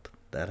lead up.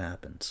 That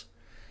happens.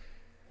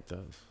 It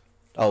does.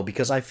 Oh,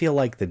 because I feel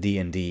like the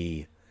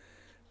D&D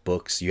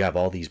books, you have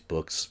all these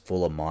books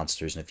full of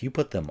monsters, and if you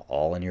put them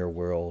all in your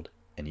world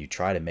and you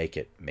try to make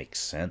it make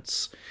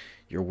sense,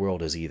 your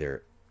world is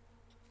either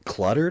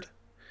cluttered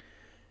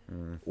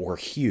or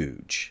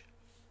huge.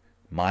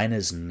 Mine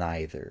is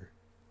neither.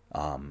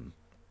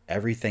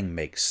 Everything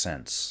makes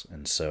sense,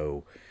 and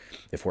so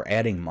if we're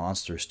adding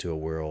monsters to a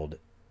world,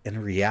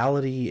 in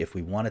reality, if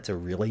we want it to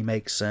really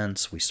make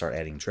sense, we start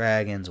adding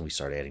dragons, and we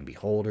start adding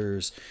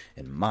beholders,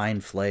 and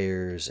mind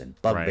flayers,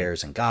 and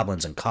bugbears, and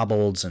goblins, and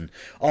kobolds, and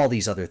all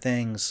these other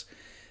things,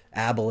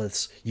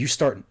 aboleths. You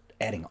start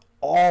adding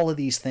all of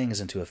these things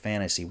into a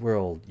fantasy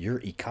world, your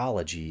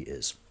ecology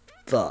is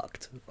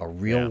fucked. A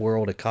real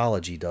world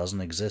ecology doesn't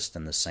exist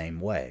in the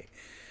same way.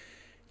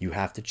 You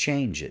have to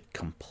change it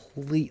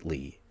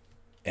completely.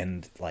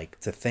 And, like,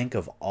 to think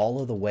of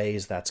all of the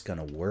ways that's going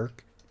to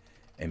work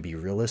and be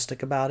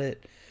realistic about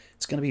it,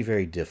 it's going to be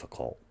very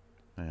difficult.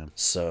 Yeah.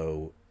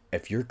 So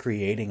if you're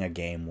creating a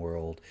game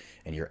world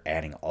and you're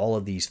adding all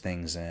of these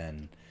things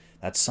in,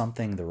 that's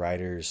something the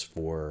writers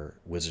for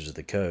Wizards of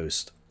the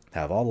Coast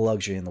have all the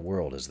luxury in the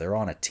world. Is they're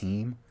on a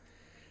team.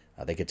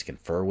 They get to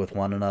confer with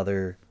one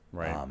another.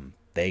 Right.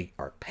 They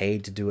are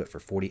paid to do it for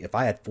 40. If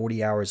I had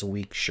 40 hours a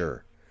week,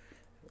 sure.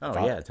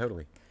 Oh, yeah,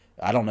 totally.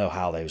 I don't know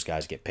how those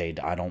guys get paid.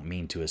 I don't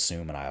mean to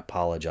assume, and I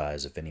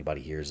apologize if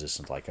anybody hears this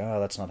and is like, oh,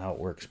 that's not how it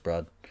works,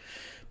 bud.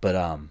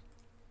 But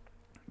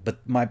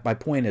my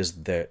point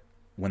is that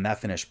when that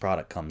finished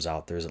product comes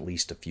out, there's at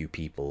least a few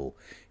people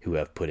who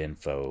have put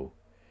info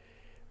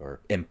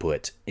or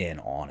input in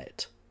on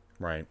it.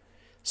 Right.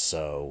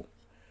 So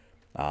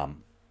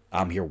I'm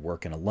here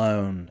working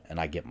alone, and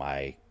I get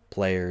my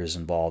players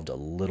involved a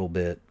little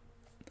bit,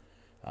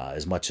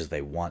 as much as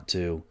they want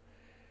to.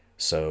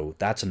 So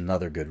that's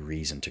another good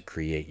reason to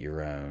create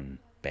your own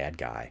bad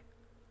guy.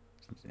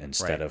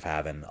 Instead of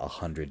having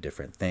 100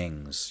 different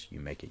things,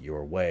 you make it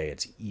your way.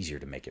 It's easier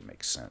to make it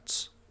make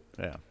sense.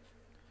 Yeah.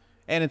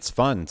 And it's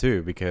fun,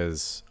 too,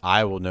 because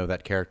I will know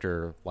that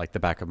character like the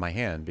back of my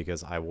hand,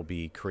 because I will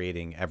be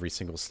creating every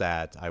single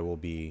stat. I will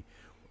be,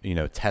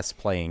 test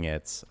playing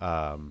it,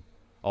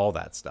 all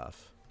that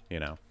stuff,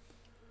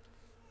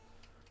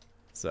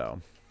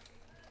 So,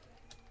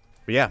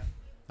 but yeah.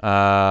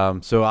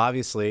 So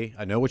obviously,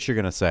 I know what you're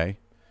going to say.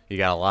 You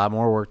got a lot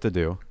more work to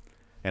do.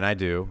 And I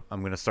do. I'm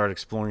going to start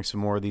exploring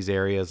some more of these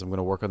areas. I'm going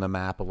to work on the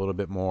map a little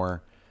bit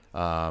more,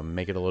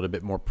 make it a little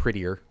bit more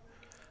prettier.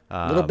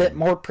 A little bit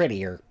more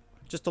prettier.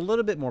 Just a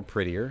little bit more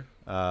prettier.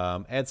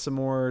 Add some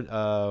more,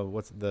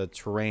 what's the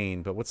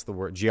terrain, but what's the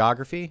word?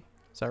 Geography?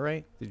 Is that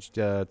right?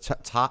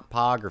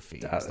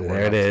 Topography.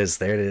 There it is.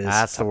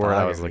 That's the word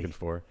I was looking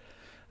for.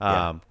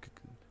 Going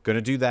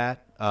to do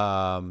that.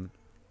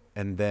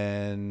 And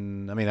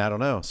then, I don't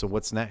know. So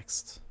what's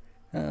next?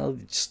 Well,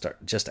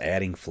 start just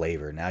adding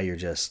flavor. Now you're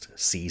just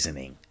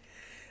seasoning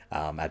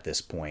at this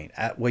point.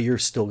 You're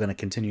still going to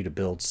continue to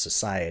build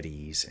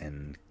societies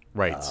and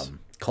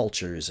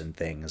cultures and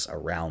things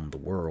around the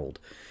world.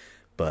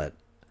 But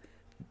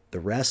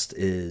the rest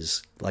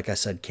is, like I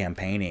said,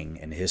 campaigning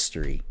and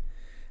history.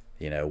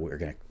 We're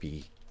going to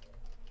be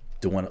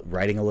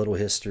writing a little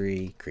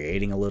history,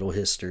 creating a little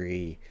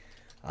history.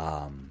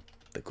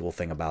 The cool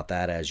thing about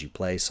that, as you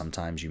play,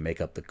 sometimes you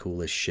make up the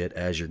coolest shit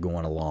as you're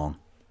going along.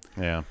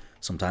 Yeah.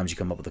 Sometimes you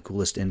come up with the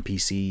coolest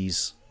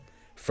NPCs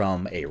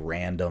from a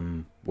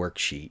random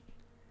worksheet.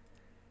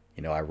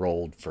 I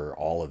rolled for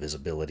all of his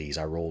abilities.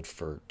 I rolled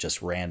for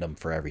just random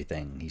for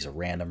everything. He's a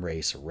random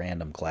race, a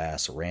random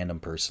class, a random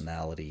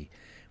personality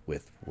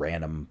with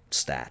random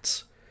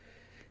stats.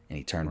 And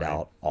he turned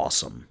out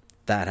awesome.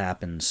 That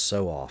happens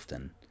so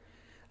often.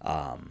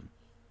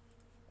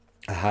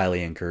 I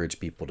highly encourage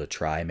people to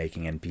try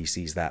making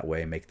NPCs that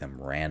way, make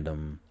them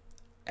random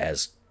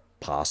as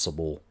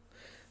possible.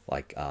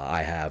 Like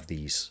I have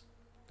these,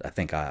 I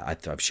think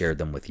I've shared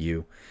them with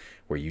you,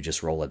 where you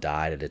just roll a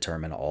die to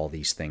determine all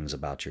these things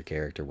about your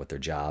character, what their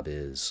job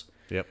is,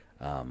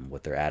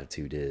 what their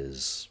attitude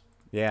is.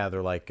 Yeah,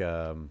 they're like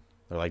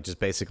just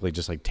basically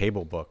just like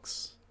table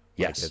books.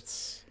 Yes,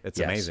 like it's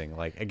amazing.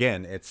 Like,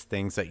 again, it's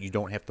things that you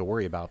don't have to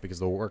worry about because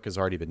the work has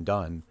already been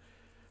done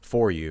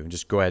for you.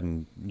 Just go ahead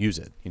and use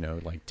it.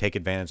 Like, take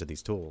advantage of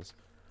these tools.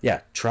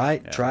 Yeah, try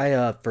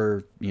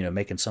for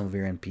making some of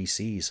your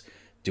NPCs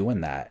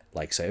doing that.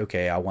 Like, say,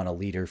 okay, I want a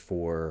leader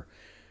for,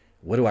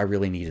 what do I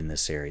really need in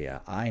this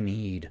area? I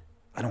need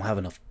I don't have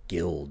enough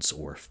guilds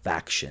or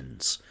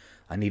factions.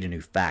 I need a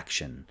new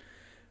faction.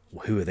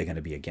 Who are they going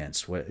to be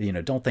against? What,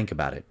 don't think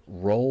about it.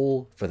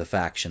 Roll for the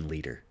faction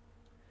leader.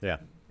 Yeah.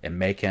 And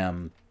make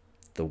him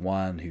the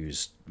one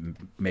who's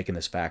making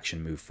this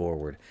faction move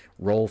forward.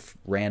 Roll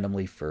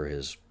randomly for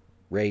his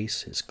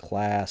race, his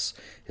class,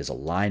 his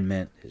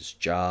alignment, his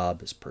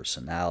job, his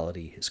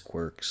personality, his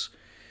quirks.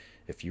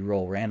 If you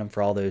roll random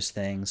for all those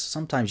things,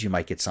 sometimes you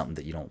might get something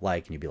that you don't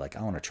like and you'd be like,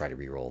 I want to try to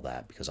re-roll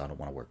that because I don't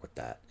want to work with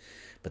that.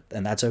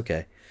 And that's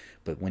okay.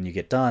 But when you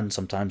get done,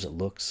 sometimes it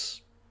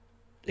looks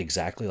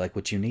exactly like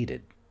what you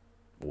needed,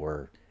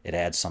 or it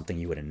adds something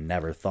you would have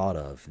never thought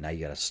of. Now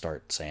you got to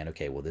start saying,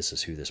 okay, well, this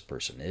is who this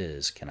person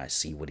is. Can I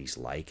see what he's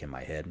like in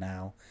my head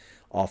now?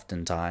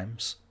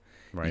 Oftentimes,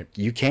 right,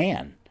 you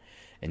can,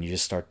 and you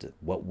just start to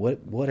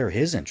what are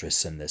his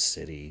interests in this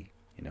city?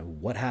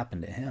 What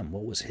happened to him?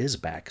 What was his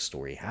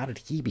backstory? How did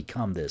he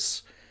become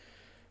this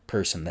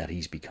person that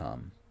he's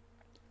become?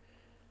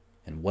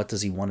 And what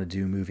does he want to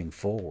do moving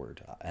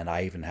forward? And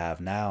I even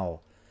have now,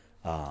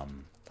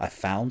 I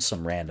found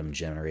some random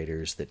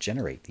generators that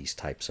generate these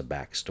types of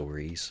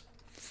backstories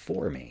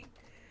for me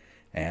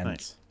and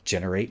nice.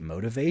 Generate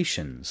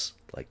motivations.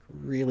 Like,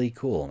 really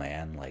cool,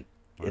 man. Like,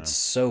 wow. It's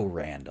so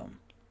random.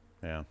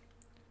 Yeah.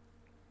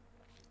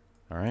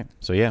 All right.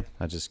 So, yeah,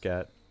 I just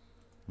got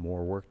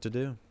more work to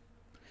do.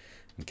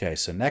 Okay,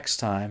 so next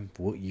time,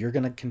 you're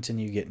going to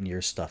continue getting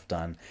your stuff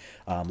done.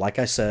 Like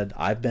I said,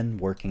 I've been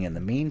working in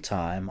the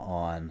meantime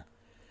on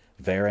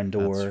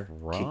Verandor,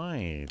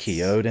 right.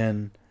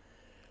 Keoden,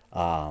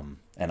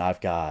 and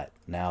I've got,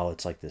 now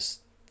it's like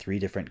this 3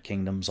 different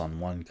kingdoms on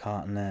one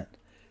continent.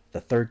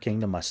 The 3rd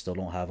kingdom I still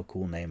don't have a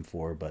cool name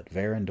for, but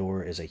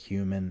Verandor is a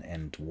human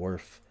and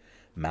dwarf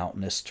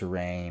mountainous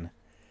terrain,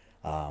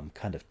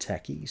 kind of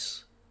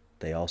techies.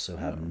 They also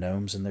have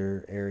gnomes in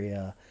their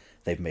area.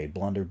 They've made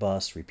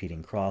blunderbuss,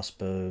 repeating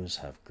crossbows,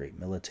 have great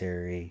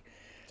military.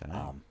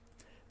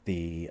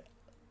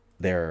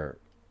 Their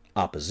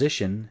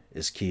opposition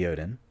is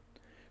Keoden,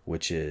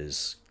 which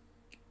is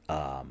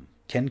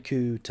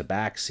Kenku,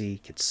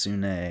 Tabaxi,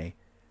 Kitsune,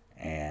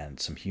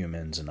 and some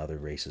humans and other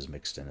races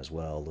mixed in as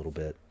well a little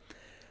bit.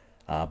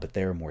 But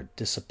they're more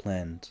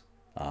disciplined.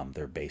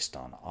 They're based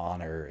on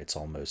honor. It's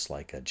almost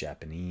like a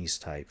Japanese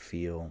type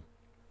feel.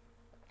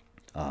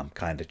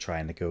 Kind of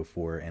trying to go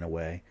for it in a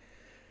way.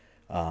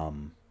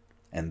 And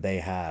they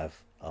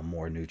have a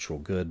more neutral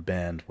good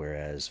bend,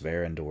 whereas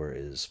Verandor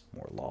is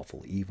more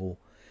lawful evil.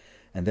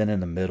 And then in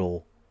the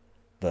middle,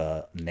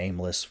 the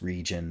Nameless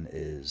region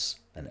is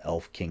an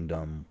elf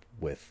kingdom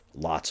with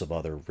lots of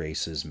other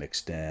races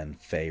mixed in,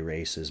 Fey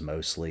races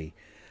mostly.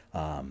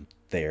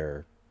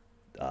 Their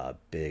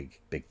big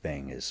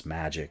thing is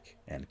magic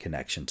and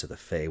connection to the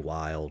Fey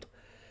wild.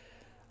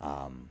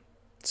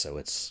 So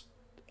it's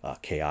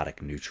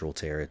chaotic neutral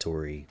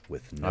territory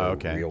with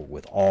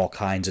with all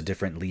kinds of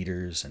different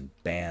leaders and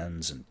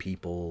bands and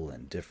people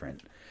and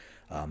different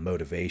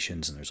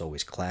motivations, and there's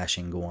always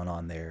clashing going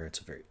on there.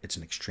 It's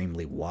an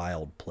extremely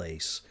wild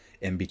place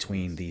in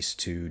between these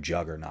 2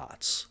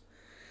 juggernauts.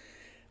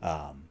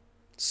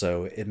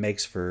 So it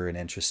makes for an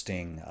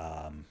interesting.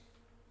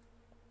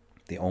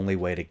 The only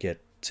way to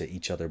get to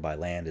each other by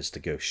land is to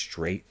go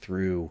straight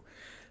through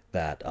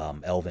that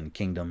elven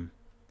kingdom,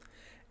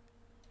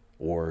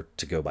 or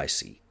to go by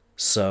sea.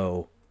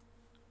 So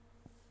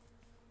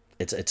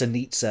it's a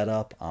neat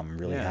setup. I'm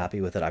really happy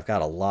with it. I've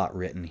got a lot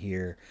written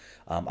here.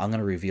 I'm going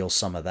to reveal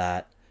some of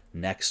that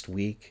next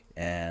week,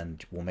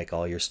 and we'll make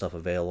all your stuff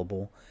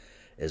available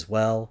as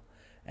well.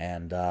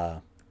 And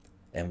then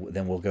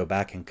we'll go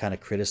back and kind of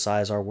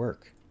criticize our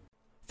work.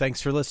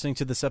 Thanks for listening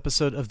to this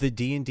episode of the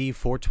D&D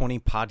 420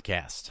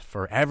 podcast.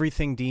 For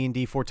everything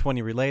D&D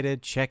 420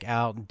 related, check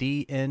out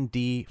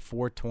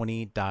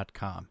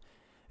dnd420.com.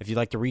 If you'd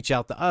like to reach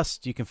out to us,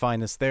 you can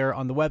find us there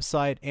on the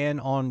website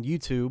and on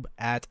YouTube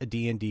at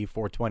D&D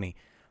 420.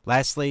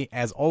 Lastly,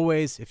 as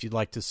always, if you'd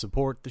like to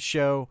support the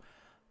show,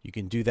 you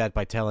can do that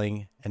by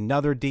telling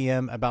another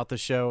DM about the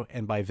show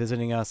and by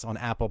visiting us on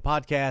Apple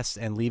Podcasts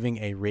and leaving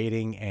a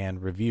rating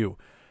and review.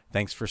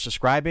 Thanks for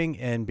subscribing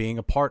and being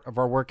a part of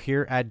our work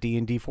here at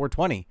D&D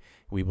 420.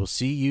 We will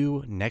see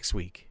you next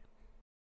week.